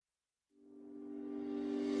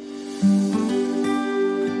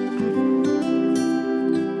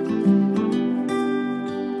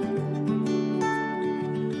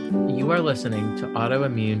are listening to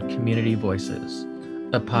Autoimmune Community Voices,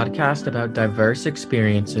 a podcast about diverse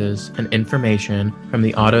experiences and information from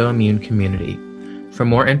the autoimmune community. For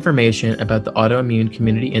more information about the Autoimmune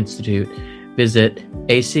Community Institute, visit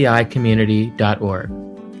acicommunity.org.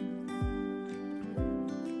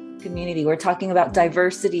 Community. We're talking about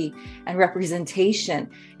diversity and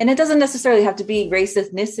representation. And it doesn't necessarily have to be race,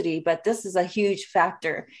 ethnicity, but this is a huge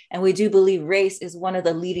factor. And we do believe race is one of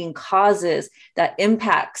the leading causes that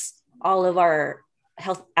impacts all of our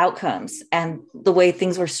health outcomes and the way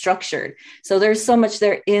things were structured. So there's so much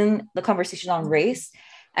there in the conversation on race.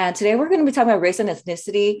 And today we're going to be talking about race and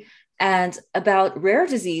ethnicity and about rare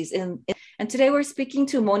disease. And today we're speaking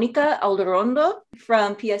to Monika Aldarondo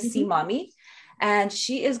from PSC Mami. And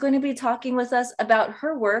she is going to be talking with us about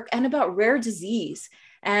her work and about rare disease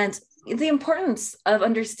and the importance of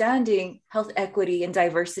understanding health equity and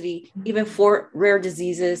diversity, even for rare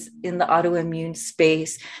diseases in the autoimmune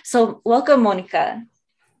space. So welcome, Monika.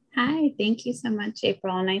 Hi, thank you so much,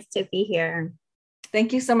 April. Nice to be here.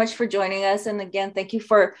 Thank you so much for joining us. And again, thank you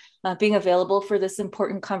for being available for this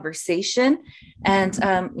important conversation. And,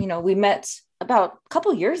 we met about a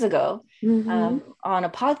couple years ago on a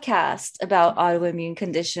podcast about autoimmune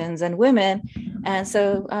conditions and women. And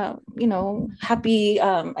so, happy,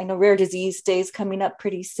 I know Rare Disease Day is coming up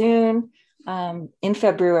pretty soon in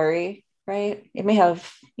February, right? It may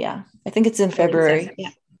have, I think it's in February.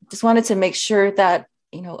 Yeah. Just wanted to make sure that,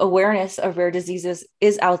 awareness of rare diseases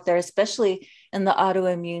is out there, especially in the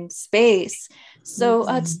autoimmune space. So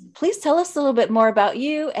please tell us a little bit more about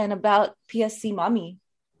you and about PSC Mami.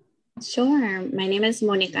 Sure. My name is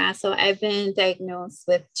Monika. So I've been diagnosed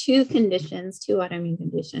with two autoimmune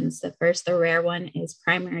conditions. The first, the rare one, is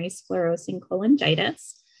primary sclerosing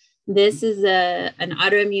cholangitis. This is an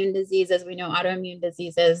autoimmune disease. As we know, autoimmune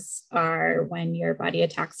diseases are when your body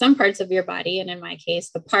attacks some parts of your body. And in my case,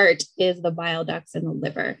 the part is the bile ducts in the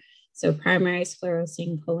liver. So primary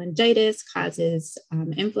sclerosing cholangitis causes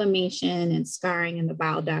inflammation and scarring in the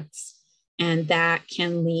bile ducts. And that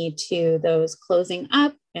can lead to those closing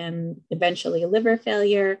up and eventually liver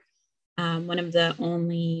failure. One of the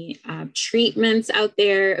only treatments out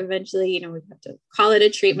there, eventually, we have to call it a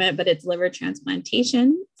treatment, but it's liver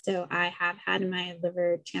transplantation. So I have had my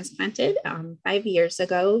liver transplanted 5 years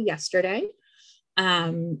ago, yesterday.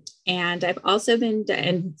 And I've also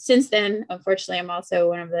and since then, unfortunately, I'm also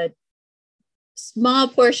one of the small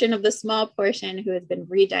portion who has been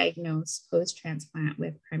re-diagnosed post-transplant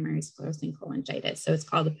with primary sclerosing cholangitis. So it's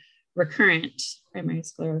called recurrent primary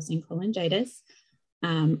sclerosing cholangitis.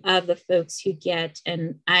 Of the folks who get,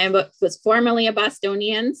 and I was formerly a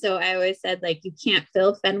Bostonian, so I always said, you can't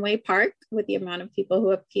fill Fenway Park with the amount of people who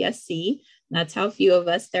have PSC. That's how few of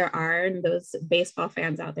us there are. And those baseball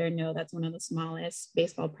fans out there know that's one of the smallest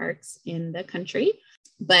baseball parks in the country.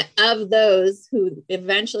 But of those who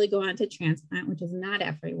eventually go on to transplant, which is not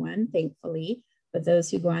everyone, thankfully, but those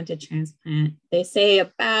who go on to transplant, they say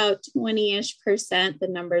about 20-ish%, the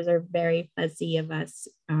numbers are very fuzzy, of us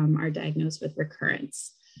are diagnosed with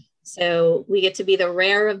recurrence. So we get to be the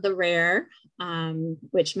rare of the rare,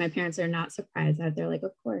 which my parents are not surprised at. They're like,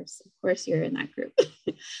 of course you're in that group.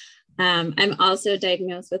 I'm also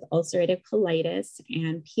diagnosed with ulcerative colitis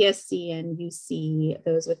and PSC and UC.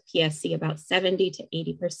 Those with PSC, about 70 to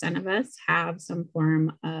 80% of us have some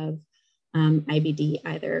form of IBD,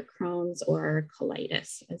 either Crohn's or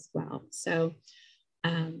colitis as well. So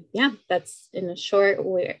that's in a short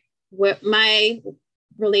what my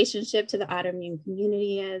relationship to the autoimmune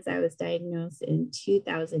community is. I was diagnosed in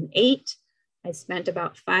 2008. I spent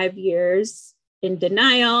about 5 years in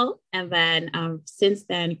denial, and then since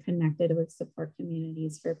then connected with support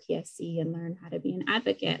communities for PSC and learned how to be an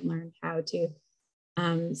advocate, learned how to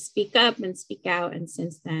speak up and speak out, and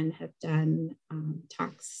since then have done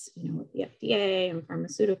talks, with the FDA and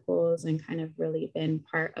pharmaceuticals, and kind of really been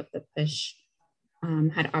part of the push.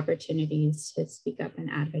 Had opportunities to speak up and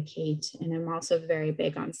advocate, and I'm also very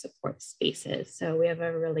big on support spaces. So we have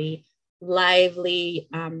a really lively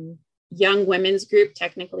young women's group.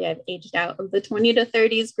 Technically, I've aged out of the 20 to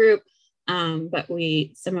 30s group, but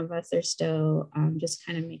some of us are still just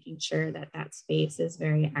kind of making sure that space is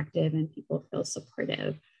very active and people feel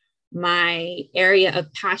supportive. My area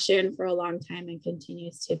of passion for a long time and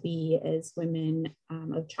continues to be is women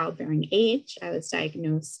of childbearing age. I was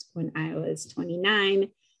diagnosed when I was 29.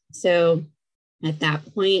 So at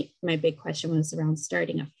that point, my big question was around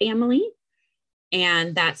starting a family.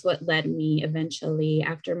 And that's what led me eventually,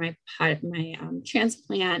 after my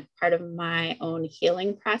transplant, part of my own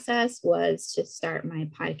healing process was to start my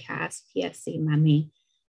podcast, PSC Mami.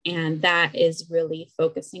 And that is really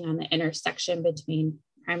focusing on the intersection between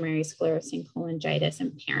primary sclerosing cholangitis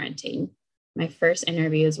and parenting. My first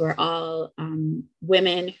interviews were all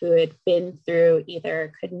women who had been through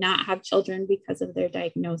either could not have children because of their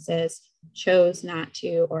diagnosis, chose not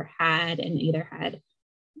to, or had, and either had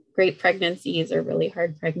great pregnancies or really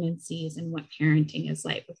hard pregnancies, and what parenting is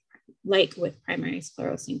like with primary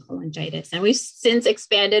sclerosing cholangitis. And we've since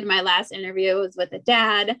expanded. My last interview was with a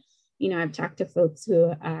dad. I've talked to folks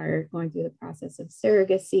who are going through the process of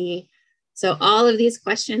surrogacy. So all of these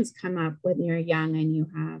questions come up when you're young and you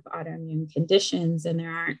have autoimmune conditions, and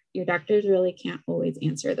your doctors really can't always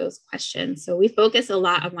answer those questions. So we focus a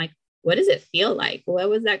lot on like, what does it feel like? What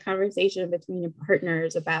was that conversation between your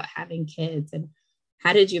partners about having kids, and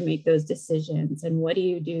how did you make those decisions? And what do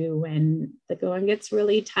you do when the going gets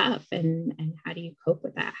really tough? And how do you cope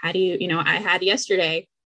with that? How do you, I had yesterday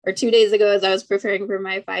or 2 days ago, as I was preparing for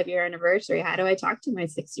my 5-year anniversary, how do I talk to my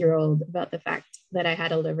 6-year-old about the fact that I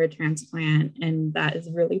had a liver transplant? And that is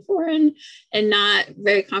really foreign and not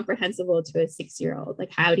very comprehensible to a 6-year-old. Like,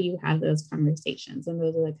 how do you have those conversations? And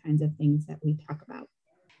those are the kinds of things that we talk about.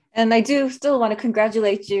 And I do still want to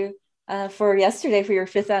congratulate you for yesterday for your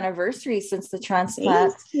 5th anniversary since the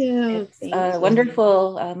transplant. Thank you. It's a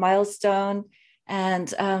wonderful milestone.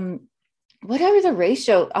 And whatever the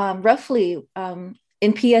ratio, roughly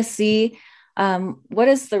in PSC, what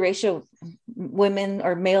is the ratio women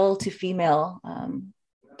or male to female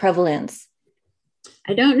prevalence?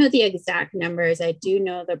 I don't know the exact numbers. I do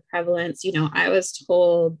know the prevalence. I was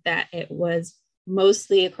told that it was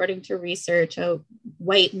mostly, according to research, a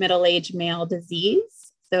white middle-aged male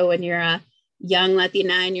disease. So when you're a young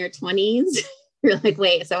Latina in your 20s, you're like,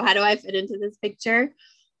 wait, so how do I fit into this picture?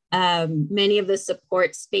 Many of the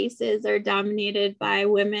support spaces are dominated by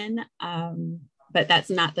women, but that's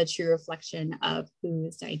not the true reflection of who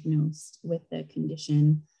is diagnosed with the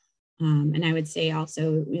condition. And I would say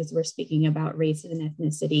also, as we're speaking about race and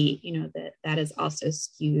ethnicity, that is also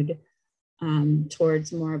skewed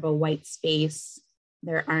towards more of a white space.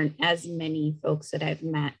 There aren't as many folks that I've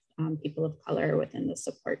met, people of color, within the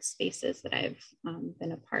support spaces that I've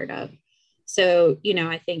been a part of. So,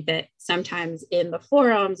 I think that sometimes in the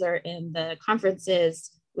forums or in the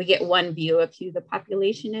conferences, we get one view of who the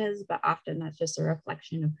population is, but often that's just a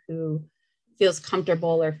reflection of who feels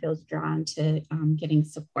comfortable or feels drawn to getting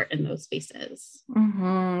support in those spaces.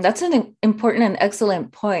 Mm-hmm. That's an important and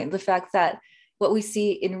excellent point. The fact that what we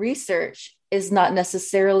see in research is not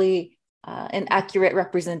necessarily an accurate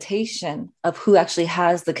representation of who actually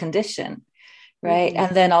has the condition, right? Mm-hmm.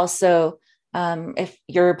 And then also, if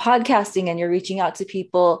you're podcasting and you're reaching out to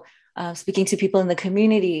people, speaking to people in the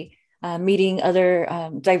community, meeting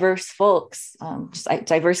other diverse folks, just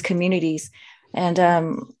diverse communities, and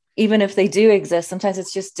even if they do exist, sometimes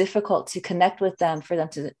it's just difficult to connect with them, for them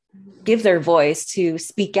to give their voice, to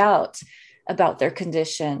speak out about their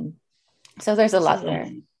condition. So there's a lot there.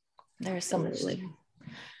 There's so much.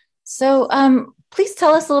 So please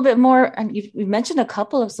tell us a little bit more. And you've mentioned a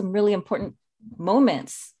couple of some really important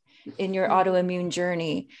moments in your autoimmune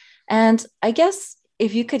journey. And I guess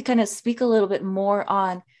if you could kind of speak a little bit more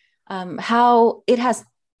on how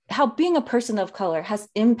being a person of color has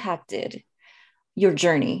impacted your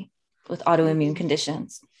journey with autoimmune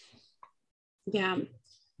conditions. Yeah,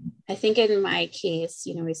 I think in my case,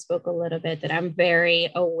 we spoke a little bit that I'm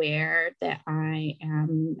very aware that I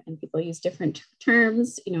am, and people use different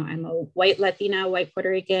terms, I'm a white Latina, white Puerto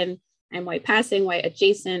Rican, I'm white passing, white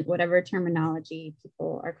adjacent, whatever terminology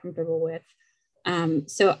people are comfortable with.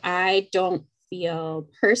 So I don't feel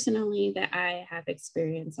personally that I have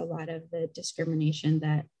experienced a lot of the discrimination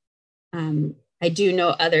that I do know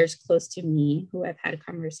others close to me who I've had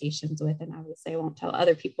conversations with, and obviously I won't tell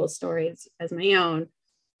other people's stories as my own.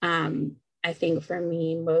 I think for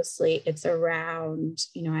me, mostly it's around,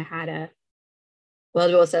 I had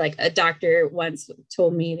we'll say like a doctor once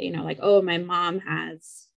told me, like, oh, my mom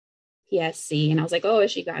has PSC. And I was like, oh,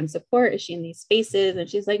 has she gotten support? Is she in these spaces? And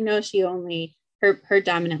she's like, no, she only, her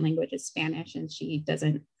dominant language is Spanish, and she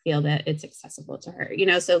doesn't feel that it's accessible to her,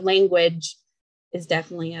 so language is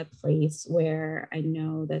definitely a place where I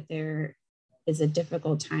know that there is a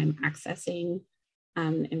difficult time accessing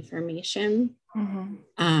information.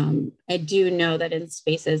 Mm-hmm. I do know that in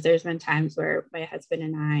spaces, there's been times where my husband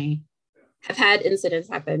and I have had incidents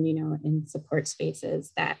happen, in support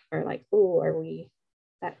spaces that are like, oh,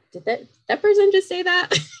 did that person just say that?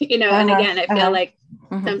 And again, I feel like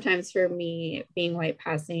sometimes for me, being white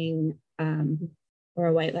passing or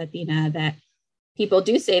a white Latina, that people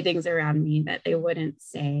do say things around me that they wouldn't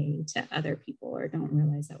say to other people, or don't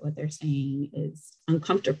realize that what they're saying is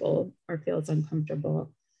uncomfortable or feels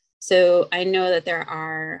uncomfortable. So I know that there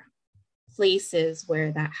are places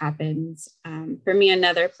where that happens. For me,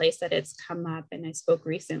 another place that it's come up, and I spoke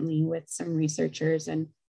recently with some researchers and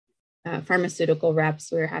pharmaceutical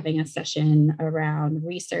reps. We were having a session around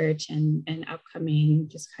research and upcoming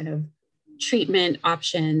just kind of treatment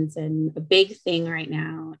options. And a big thing right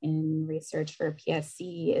now in research for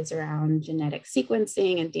PSC is around genetic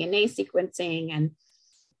sequencing and DNA sequencing, and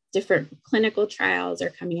different clinical trials are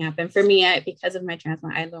coming up. And for me, because of my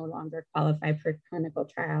transplant, I no longer qualify for clinical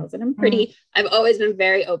trials. And I've always been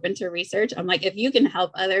very open to research. I'm like, if you can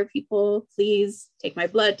help other people, please take my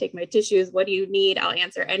blood, take my tissues. What do you need? I'll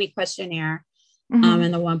answer any questionnaire.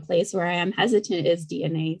 And the one place where I am hesitant is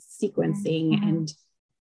DNA sequencing.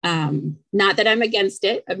 And not that I'm against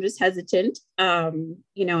it, I'm just hesitant. And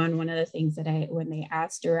one of the things that when they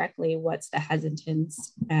ask directly, what's the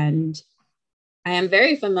hesitance? And I am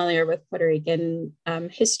very familiar with Puerto Rican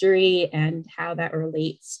history and how that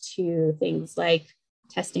relates to things like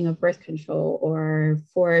testing of birth control or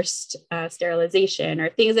forced sterilization, or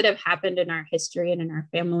things that have happened in our history and in our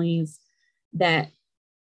families that,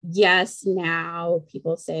 yes, now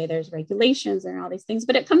people say there's regulations and all these things,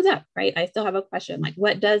 but it comes up, right? I still have a question, like,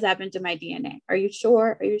 what does happen to my DNA? Are you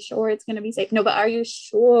sure? Are you sure it's going to be safe? No, but are you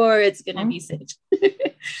sure it's going to be safe?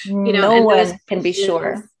 No one can be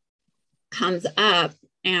sure. Comes up,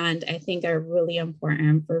 and I think are really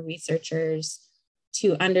important for researchers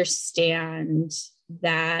to understand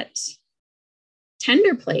that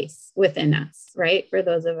tender place within us, right? For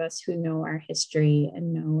those of us who know our history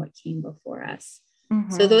and know what came before us.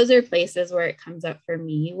 So those are places where it comes up for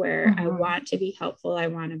me, where I want to be helpful. I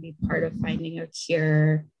want to be part of finding a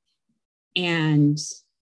cure. And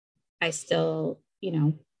I still,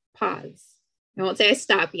 pause. I won't say I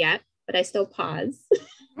stop yet, but I still pause.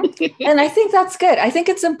 And I think that's good. I think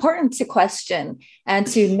it's important to question and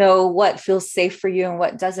to know what feels safe for you and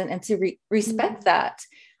what doesn't, and to respect that,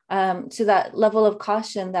 to that level of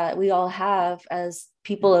caution that we all have as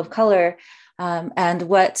people of color, and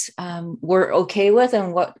what we're okay with,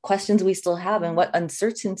 and what questions we still have, and what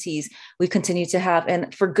uncertainties we continue to have,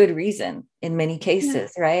 and for good reason in many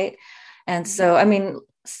cases, right? And so,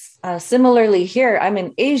 similarly here, I'm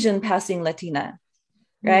an Asian passing Latina.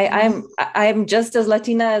 Right. I'm just as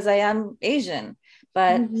Latina as I am Asian,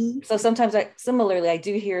 but so sometimes I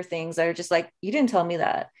do hear things that are just like, you didn't tell me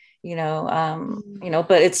that,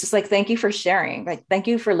 but it's just like, thank you for sharing. Like, thank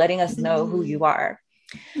you for letting us know who you are.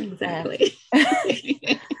 Exactly.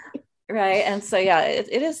 Right. And so,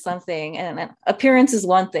 it is something, and appearance is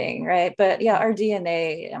one thing. Right. But our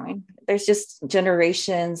DNA, there's just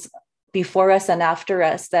generations before us and after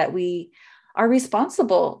us that we are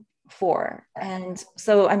responsible for. And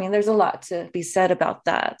so, there's a lot to be said about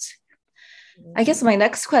that. I guess my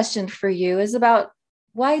next question for you is about,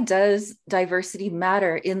 why does diversity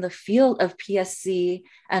matter in the field of PSC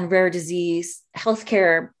and rare disease,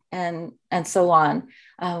 healthcare, and so on?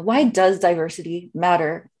 Why does diversity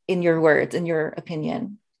matter, in your words, in your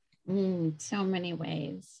opinion? So many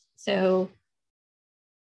ways. So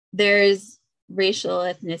there's racial,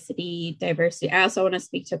 ethnicity, diversity. I also want to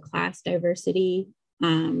speak to class diversity.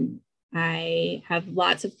 I have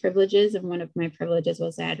lots of privileges, and one of my privileges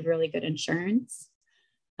was I had really good insurance.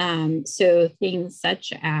 So things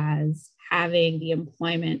such as having the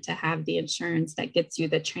employment to have the insurance that gets you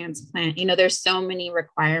the transplant. There's so many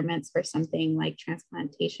requirements for something like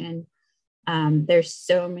transplantation. There's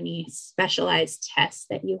so many specialized tests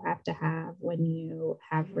that you have to have when you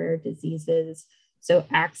have rare diseases. So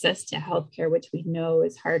access to healthcare, which we know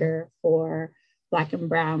is harder for Black and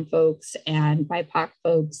Brown folks and BIPOC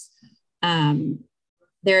folks.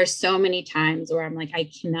 There are so many times where I'm like, I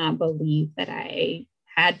cannot believe that I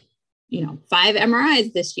had, 5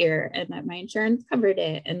 MRIs this year and that my insurance covered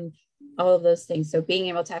it, and all of those things. So being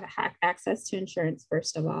able to have access to insurance,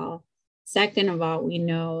 first of all. Second of all, we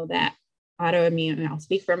know that autoimmune, and I'll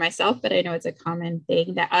speak for myself, but I know it's a common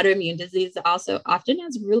thing, that autoimmune disease also often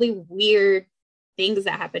has really weird things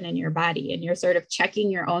that happen in your body, and you're sort of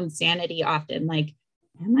checking your own sanity often, like,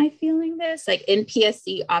 am I feeling this? Like in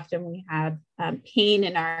PSC, often we have pain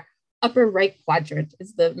in our upper right quadrant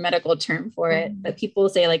is the medical term for it. But people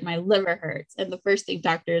say, like, my liver hurts. And the first thing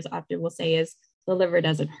doctors often will say is, the liver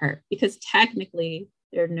doesn't hurt, because technically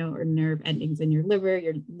there are no nerve endings in your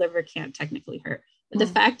liver can't technically hurt. But the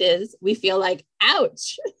fact is, we feel like,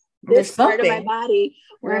 ouch, this part of my body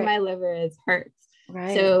where my liver is hurts.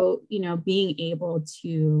 Right. So, being able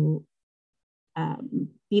to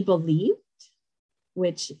be believed,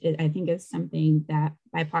 which I think is something that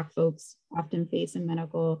BIPOC folks often face in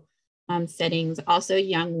medical settings. Also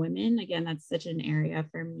young women, again, that's such an area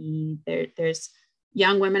for me. There's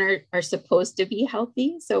young women are supposed to be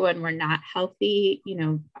healthy. So when we're not healthy,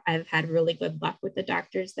 I've had really good luck with the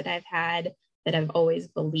doctors that I've had that have always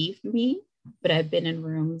believed me, but I've been in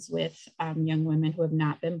rooms with young women who have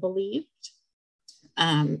not been believed.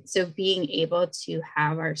 So being able to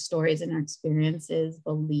have our stories and our experiences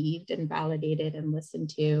believed and validated and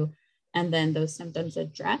listened to, and then those symptoms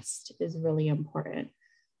addressed is really important.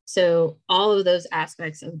 So all of those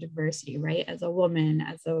aspects of diversity, right? As a woman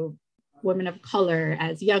of color,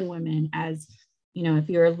 as young women, as, if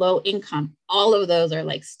you're low income, all of those are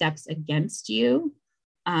like steps against you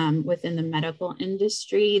within the medical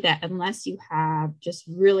industry that unless you have just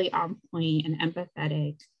really on point and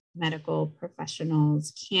empathetic medical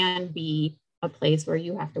professionals can be a place where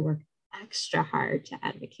you have to work extra hard to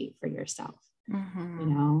advocate for yourself.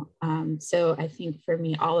 So I think for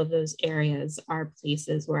me, all of those areas are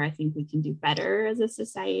places where I think we can do better as a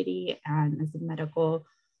society and as a medical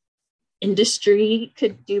industry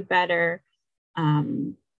could do better.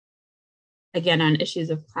 Again, on issues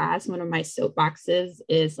of class, one of my soapboxes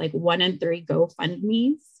is like 1 in 3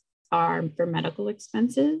 GoFundMes are for medical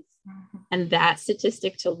expenses. And that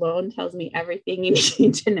statistic alone tells me everything you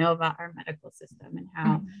need to know about our medical system and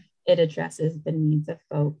how it addresses the needs of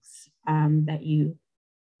folks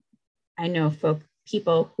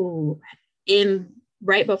people who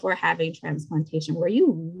right before having transplantation, where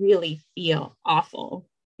you really feel awful,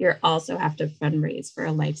 you also have to fundraise for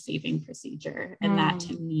a life-saving procedure. And that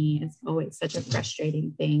to me is always such a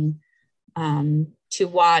frustrating thing to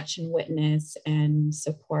watch and witness and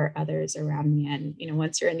support others around me. And,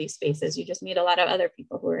 once you're in these spaces, you just meet a lot of other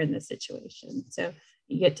people who are in this situation. So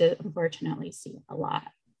you get to unfortunately see a lot.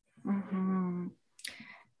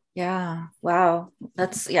 Yeah. Wow.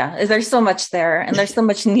 There's so much there, and there's so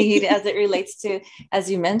much need as it relates to, as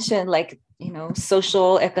you mentioned, like,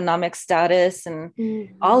 social economic status and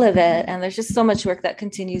all of it. And there's just so much work that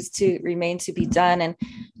continues to remain to be done. And,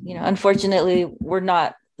 unfortunately, we're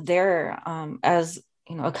not there as,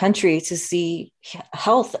 a country to see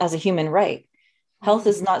health as a human right. Health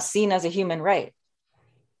is not seen as a human right.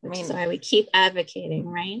 That's why we keep advocating,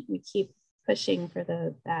 right? We keep pushing for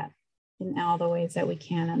that in all the ways that we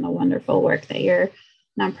can, and the wonderful work that your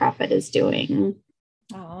nonprofit is doing.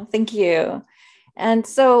 Oh, thank you. And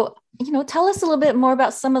so, tell us a little bit more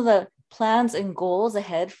about some of the plans and goals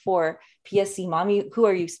ahead for PSC Mami. Who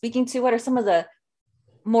are you speaking to? What are some of the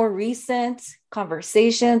more recent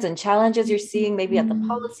conversations and challenges you're seeing, maybe at the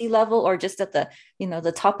policy level or just at the,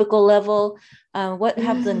 the topical level? What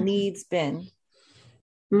have the needs been?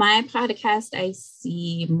 My podcast, I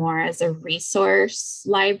see more as a resource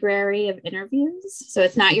library of interviews. So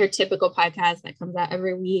it's not your typical podcast that comes out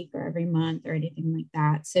every week or every month or anything like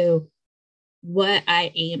that. So what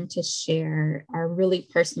I aim to share are really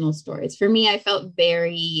personal stories. For me, I felt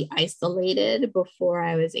very isolated before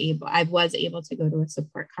I was able to go to a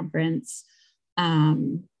support conference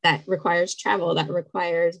that requires travel, that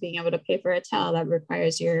requires being able to pay for a hotel, that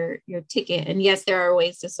requires your ticket. And yes, there are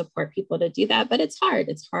ways to support people to do that, but it's hard.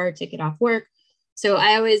 It's hard to get off work. So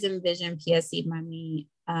I always envision PSC Mami.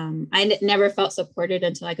 I never felt supported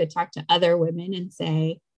until I could talk to other women and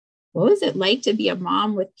say, what was it like to be a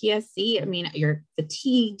mom with PSC? I mean, you're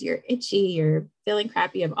fatigued, you're itchy, you're feeling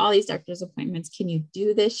crappy, you have all these doctor's appointments. Can you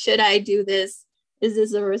do this? Should I do this? Is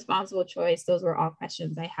this a responsible choice? Those were all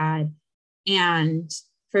questions I had. And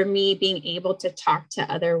for me, being able to talk to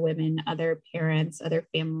other women, other parents, other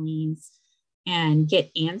families, and get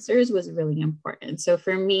answers was really important. So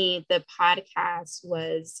for me, the podcast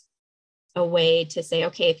was a way to say,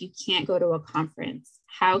 okay, if you can't go to a conference,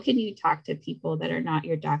 how can you talk to people that are not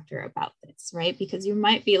your doctor about this, right? Because you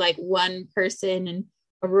might be like one person in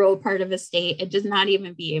a rural part of a state and just not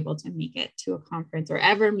even be able to make it to a conference or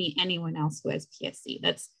ever meet anyone else who has PSC.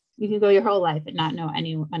 You can go your whole life and not know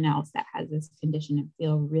anyone else that has this condition and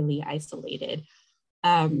feel really isolated.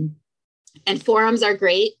 And forums are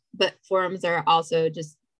great, but forums are also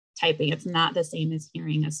just typing. It's not the same as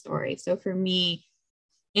hearing a story. So for me,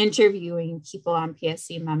 interviewing people on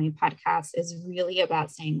PSC Mami podcast is really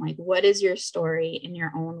about saying, like, what is your story in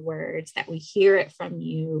your own words, that we hear it from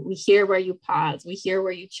you. We hear where you pause. We hear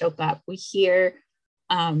where you choke up. We hear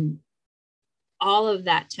all of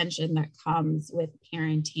that tension that comes with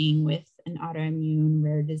parenting with an autoimmune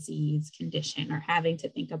rare disease condition, or having to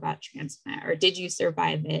think about transplant, or did you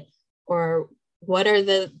survive it? Or what are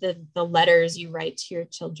the letters you write to your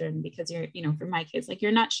children? Because you're, for my kids, like,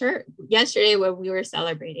 you're not sure. Yesterday when we were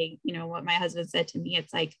celebrating, what my husband said to me,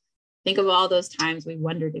 it's like, think of all those times we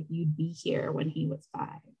wondered if you'd be here when he was 5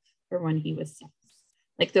 or when he was 6.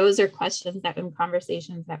 Like, those are questions that in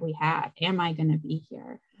conversations that we have, am I going to be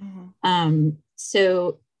here? Mm-hmm.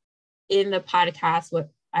 So in the podcast,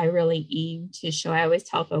 what I really aim to show, I always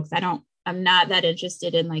tell folks, I'm not that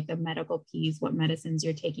interested in like the medical piece, what medicines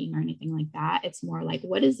you're taking or anything like that. It's more like,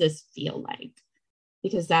 what does this feel like?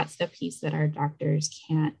 Because that's the piece that our doctors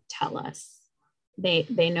can't tell us.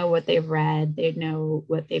 They know what they've read, they know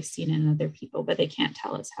what they've seen in other people, but they can't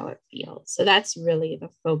tell us how it feels. So that's really the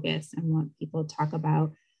focus and what people talk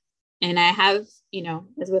about. And I have,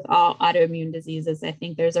 as with all autoimmune diseases, I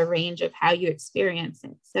think there's a range of how you experience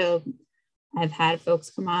it. So I've had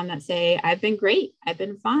folks come on that say, I've been great, I've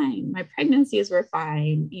been fine, my pregnancies were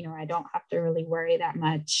fine, I don't have to really worry that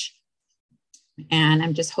much. And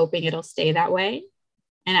I'm just hoping it'll stay that way.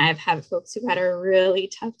 And I've had folks who had a really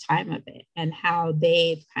tough time of it and how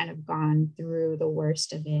they've kind of gone through the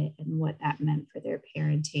worst of it and what that meant for their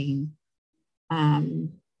parenting.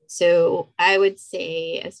 So I would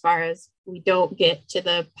say, as far as we don't get to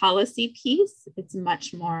the policy piece, it's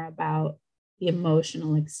much more about the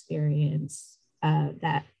emotional experience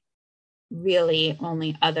that really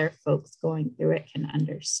only other folks going through it can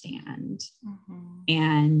understand. Mm-hmm.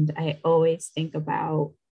 And I always think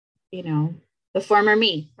about, the former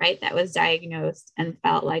me, right? That was diagnosed and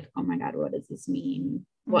felt like, oh my God, what does this mean?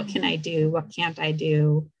 What can I do? What can't I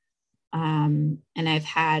do? And I've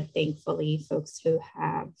had, thankfully, folks who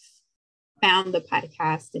have found the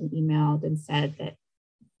podcast and emailed and said that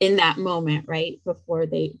in that moment, right, before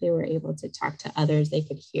they were able to talk to others, they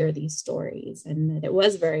could hear these stories and that it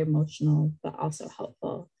was very emotional, but also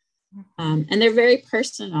helpful. And they're very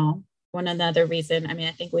personal. One other reason,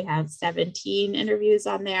 I think we have 17 interviews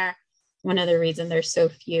on there. One of the reasons there's so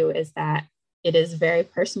few is that it is very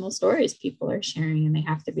personal stories people are sharing, and they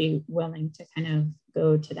have to be willing to kind of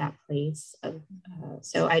go to that place of,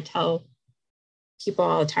 so I tell people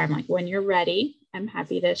all the time, like, when you're ready, I'm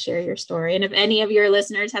happy to share your story. And if any of your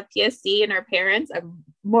listeners have PSC and are parents, I'm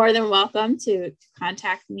more than welcome to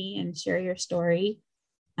contact me and share your story.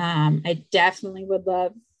 I definitely would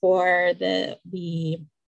love for the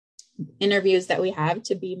interviews that we have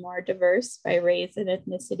to be more diverse by race and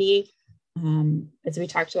ethnicity. As we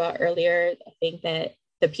talked about earlier, I think that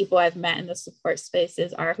the people I've met in the support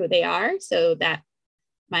spaces are who they are. So that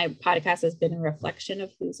my podcast has been a reflection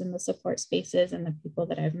of who's in the support spaces and the people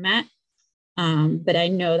that I've met. But I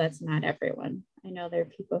know that's not everyone. I know there are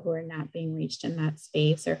people who are not being reached in that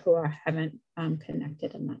space or who haven't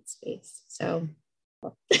connected in that space. So.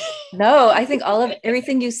 No, I think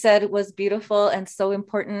everything you said was beautiful and so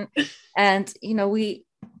important. And, we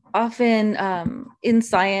often in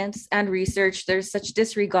science and research, there's such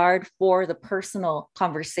disregard for the personal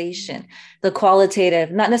conversation, the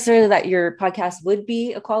qualitative, not necessarily that your podcast would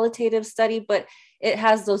be a qualitative study, but it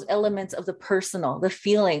has those elements of the personal, the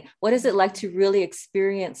feeling. What is it like to really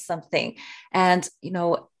experience something? And,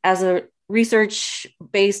 as a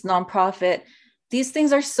research-based nonprofit, these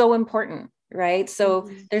things are so important, right? So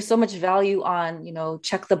there's so much value on,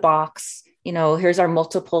 check the box, here's our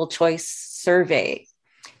multiple choice survey,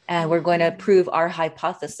 and we're going to prove our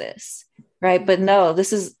hypothesis, right? But no,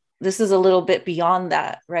 this is a little bit beyond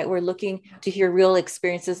that, right? We're looking to hear real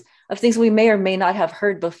experiences of things we may or may not have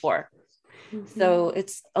heard before. So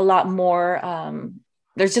it's a lot more,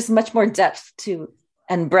 there's just much more depth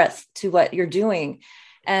and breadth to what you're doing.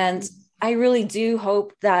 And I really do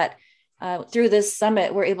hope that through this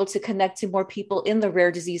summit, we're able to connect to more people in the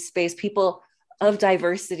rare disease space, people of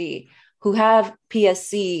diversity who have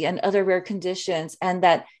PSC and other rare conditions, and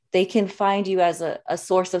that they can find you as a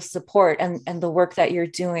source of support and the work that you're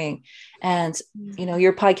doing. And,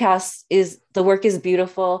 your podcast the work is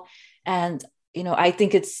beautiful. And, I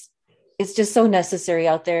think it's just so necessary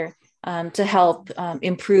out there to help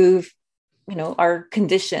improve, our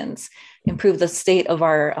conditions, improve the state of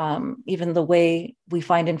our, even the way we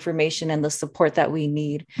find information and the support that we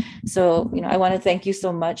need. So, I want to thank you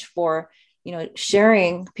so much for,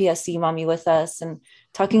 sharing PSC Mami with us and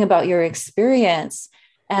talking about your experience.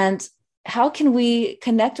 And how can we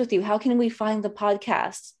connect with you? How can we find the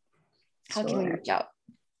podcast? How can we reach out?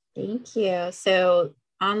 Thank you. So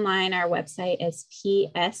online, our website is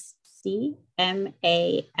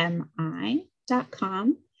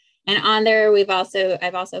PSCMami.com. And on there,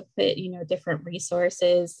 I've also put, different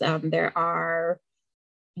resources. There are,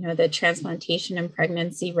 the transplantation and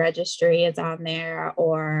pregnancy registry is on there,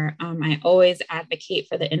 or I always advocate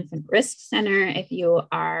for the Infant Risk Center. If you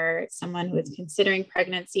are someone who is considering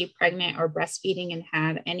pregnancy, pregnant, or breastfeeding and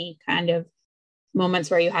have any kind of moments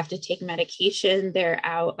where you have to take medication, they're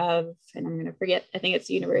out of, and I'm going to forget, I think it's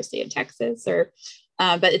the University of Texas, but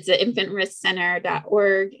it's the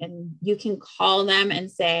infantriskscenter.org, and you can call them and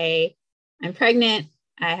say, I'm pregnant,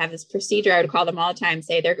 I have this procedure. I would call them all the time,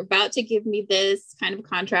 say they're about to give me this kind of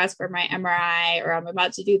contrast for my MRI, or I'm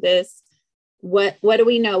about to do this. What do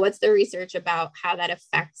we know? What's the research about how that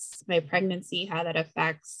affects my pregnancy, how that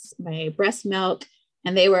affects my breast milk?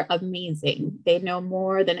 And they were amazing. They know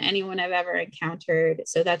more than anyone I've ever encountered.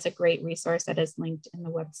 So that's a great resource that is linked in the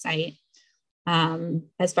website.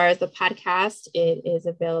 As far as the podcast, it is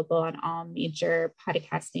available on all major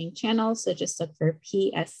podcasting channels. So just look for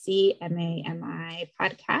PSC Mami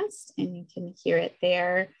podcast and you can hear it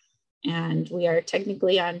there. And we are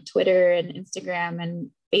technically on Twitter and Instagram and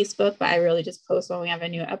Facebook, but I really just post when we have a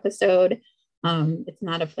new episode. It's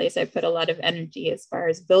not a place I put a lot of energy as far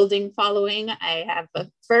as building following. I have a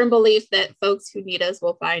firm belief that folks who need us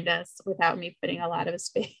will find us without me putting a lot of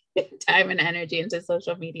space, time and energy into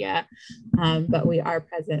social media. But we are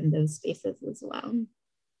present in those spaces as well.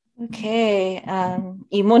 Okay.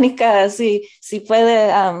 Y Mónica, si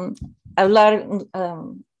puede hablar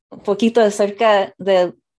un poquito acerca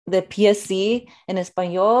de PSC en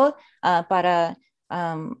español para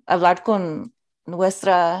hablar con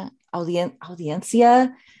nuestra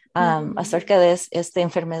audiencia acerca de esta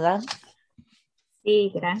enfermedad. Sí,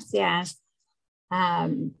 gracias.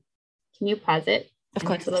 Can you pause it? Of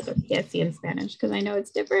course. A little bit PSC in Spanish because I know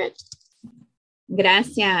it's different.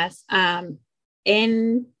 Gracias.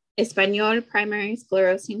 En español, Primary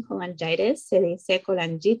Sclerosing Cholangitis se dice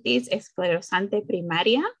colangitis esclerosante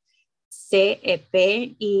primaria,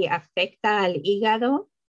 CEP, y afecta al hígado.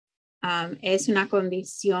 Es una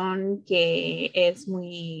condición que es no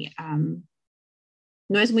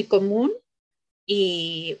es muy común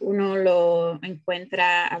y uno lo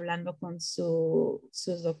encuentra hablando con sus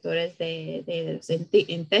doctores de los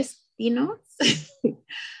intestinos.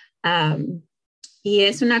 Y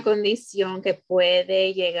es una condición que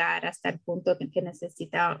puede llegar hasta el punto que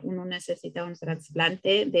uno necesita un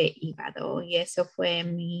trasplante de hígado. Y eso fue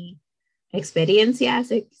mi experiencia.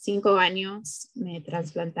 Hace 5 años me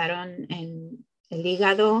trasplantaron en el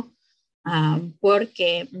hígado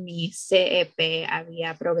porque mi CEP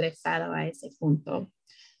había progresado a ese punto.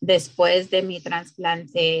 Después de mi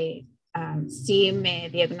trasplante, sí me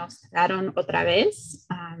diagnosticaron otra vez,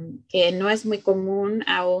 que no es muy común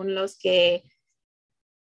aún los que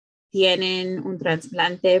tienen un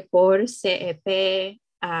trasplante por CEP.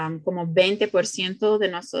 Como 20% de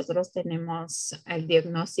nosotros tenemos el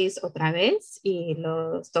diagnóstico otra vez y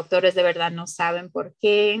los doctores de verdad no saben por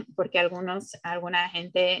qué, porque alguna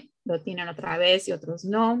gente lo tienen otra vez y otros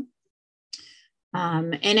no.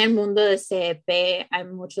 En el mundo de CEP hay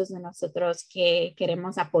muchos de nosotros que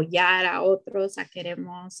queremos apoyar a otros,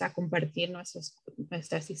 queremos compartir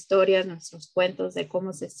nuestras historias, nuestros cuentos de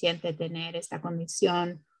cómo se siente tener esta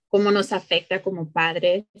condición, cómo nos afecta como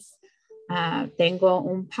padres. Tengo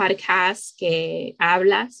un podcast que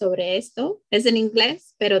habla sobre esto. Es en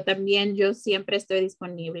inglés, pero también yo siempre estoy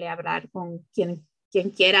disponible a hablar con quien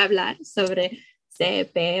quiera hablar sobre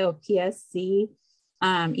CEP o PSC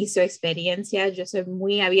y su experiencia. Yo soy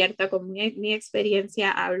muy abierta con mi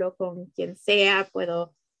experiencia. Hablo con quien sea.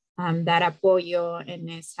 Puedo dar apoyo en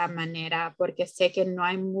esa manera porque sé que no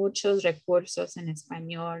hay muchos recursos en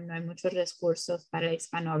español, no hay muchos recursos para el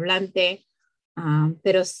hispanohablante.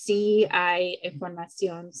 Pero sí hay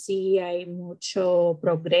información, sí hay mucho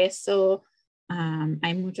progreso,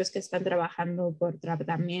 hay muchos que están trabajando por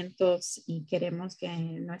tratamientos y queremos que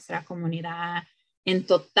nuestra comunidad en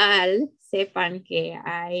total sepan que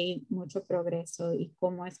hay mucho progreso y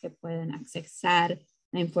cómo es que pueden accesar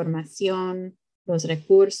la información, los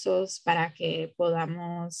recursos para que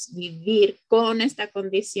podamos vivir con esta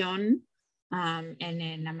condición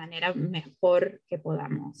en la manera mejor que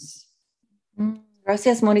podamos.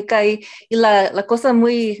 Gracias, Mónica. Y la cosa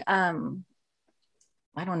muy, I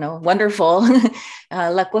don't know, wonderful.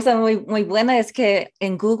 La cosa muy buena es que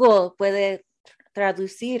en Google puede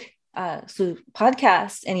traducir su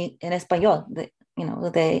podcast en español, de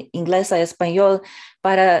inglés a español,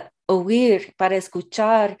 para oír, para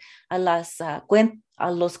escuchar a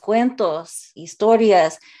los cuentos,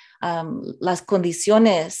 historias, las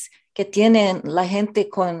condiciones que tienen la gente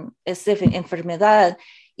con esa enfermedad.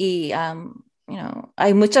 Y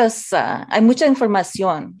hay mucha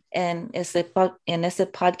información en ese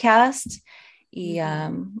podcast y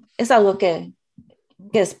es algo que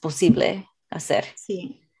es posible hacer.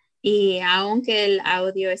 Sí, y aunque el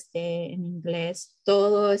audio esté en inglés,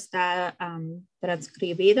 todo está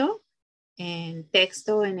transcribido en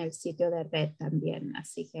texto en el sitio de red también.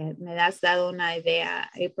 Así que me has dado una idea,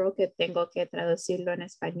 April, que tengo que traducirlo en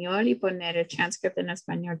español y poner el transcript en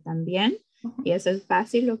español también. Y eso es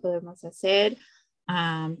fácil, lo podemos hacer.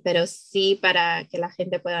 Pero sí, para que la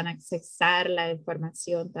gente pueda accesar la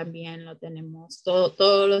información también lo tenemos.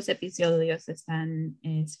 Todos los episodios están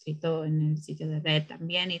escritos en el sitio de red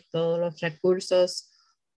también, y todos los recursos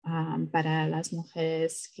para las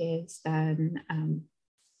mujeres que están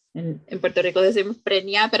en Puerto Rico decimos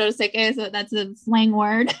preñada, pero sé que eso that's a slang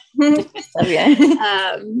word. Está bien.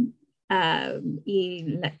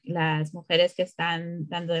 Y las mujeres que están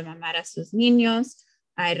dando de mamar a sus niños,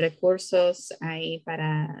 hay recursos ahí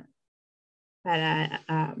para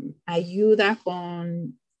ayuda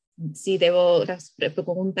con si debo, las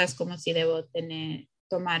preguntas como si debo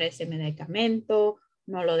tomar ese medicamento,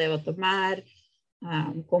 no lo debo tomar,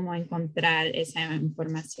 cómo encontrar esa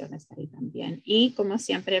información está ahí también. Y como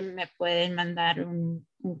siempre me pueden mandar un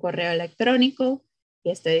correo electrónico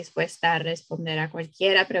y estoy dispuesta a responder a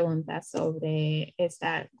cualquier pregunta sobre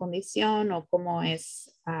esta condición o cómo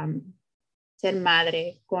es ser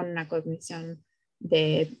madre con una condición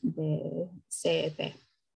de CEP.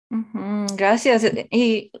 Gracias.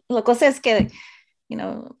 Y la cosa es que,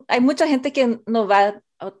 hay mucha gente que no va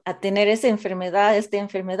a tener esta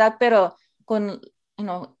enfermedad, pero con,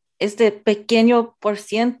 este pequeño por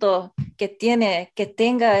ciento que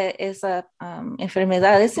tenga esa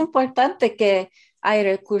enfermedad, es importante que hay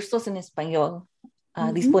recursos en español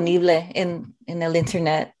disponible en el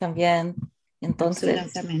internet también.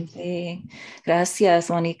 Entonces, sí, gracias,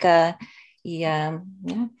 Monika. Y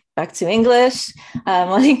back to English.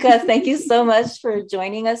 Monika, thank you so much for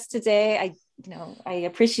joining us today. I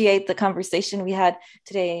appreciate the conversation we had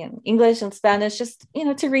today in English and Spanish, just,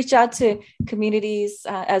 to reach out to communities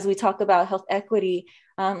as we talk about health equity.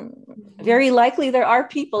 Very likely there are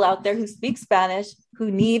people out there who speak Spanish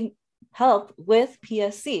who need help with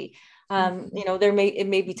PSC. It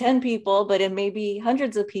may be 10 people, but it may be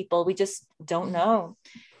hundreds of people. We just don't know.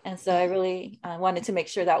 And so I really wanted to make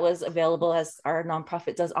sure that was available, as our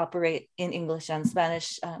nonprofit does operate in English and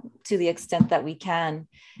Spanish to the extent that we can.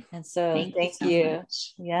 And so thank you.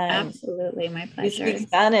 Much. Yeah, absolutely. My pleasure. You speak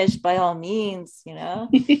Spanish by all means,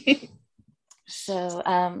 So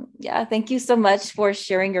thank you so much for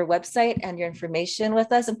sharing your website and your information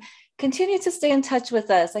with us, and continue to stay in touch with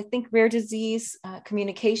us. I think rare disease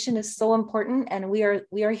communication is so important, and we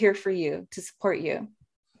are here for you, to support you.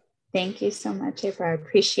 Thank you so much, April. I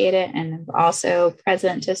appreciate it. And I'm also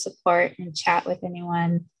present to support and chat with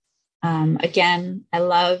anyone. Again, I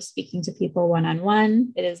love speaking to people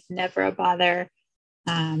one-on-one. It is never a bother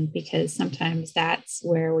because sometimes that's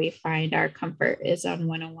where we find our comfort, is on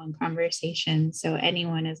one-on-one conversation. So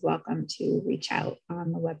anyone is welcome to reach out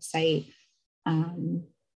on the website,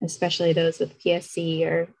 especially those with PSC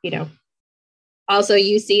or, also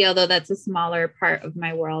UC, although that's a smaller part of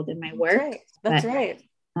my world and my work. That's right.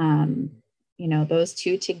 Those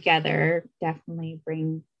two together definitely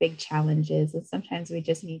bring big challenges, and sometimes we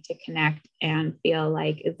just need to connect and feel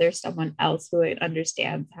like, is there someone else who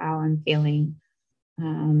understands how I'm feeling?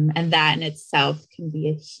 And that in itself can be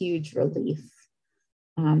a huge relief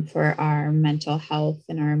for our mental health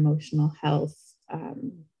and our emotional health.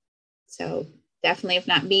 So definitely, if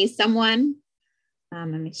not me, someone.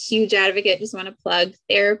 I'm a huge advocate. Just want to plug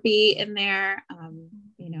therapy in there.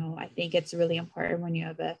 I think it's really important when you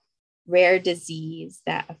have a rare disease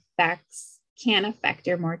that can affect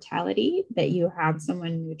your mortality, that you have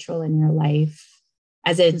someone neutral in your life,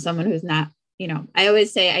 as in someone who's not, I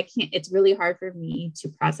always say it's really hard for me to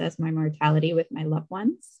process my mortality with my loved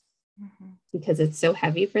ones because it's so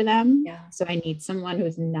heavy for them. Yeah. So I need someone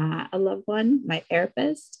who's not a loved one, my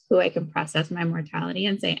therapist, who I can process my mortality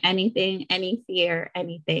and say anything, any fear,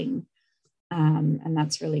 anything. And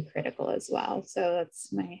that's really critical as well. So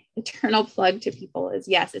that's my eternal plug to people is,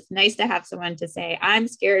 yes, it's nice to have someone to say, I'm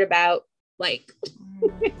scared about, like.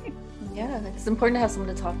 Yeah, it's important to have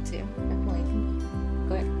someone to talk to. Definitely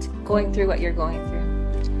going through what you're going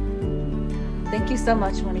through. Thank you so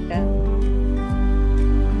much, Monika.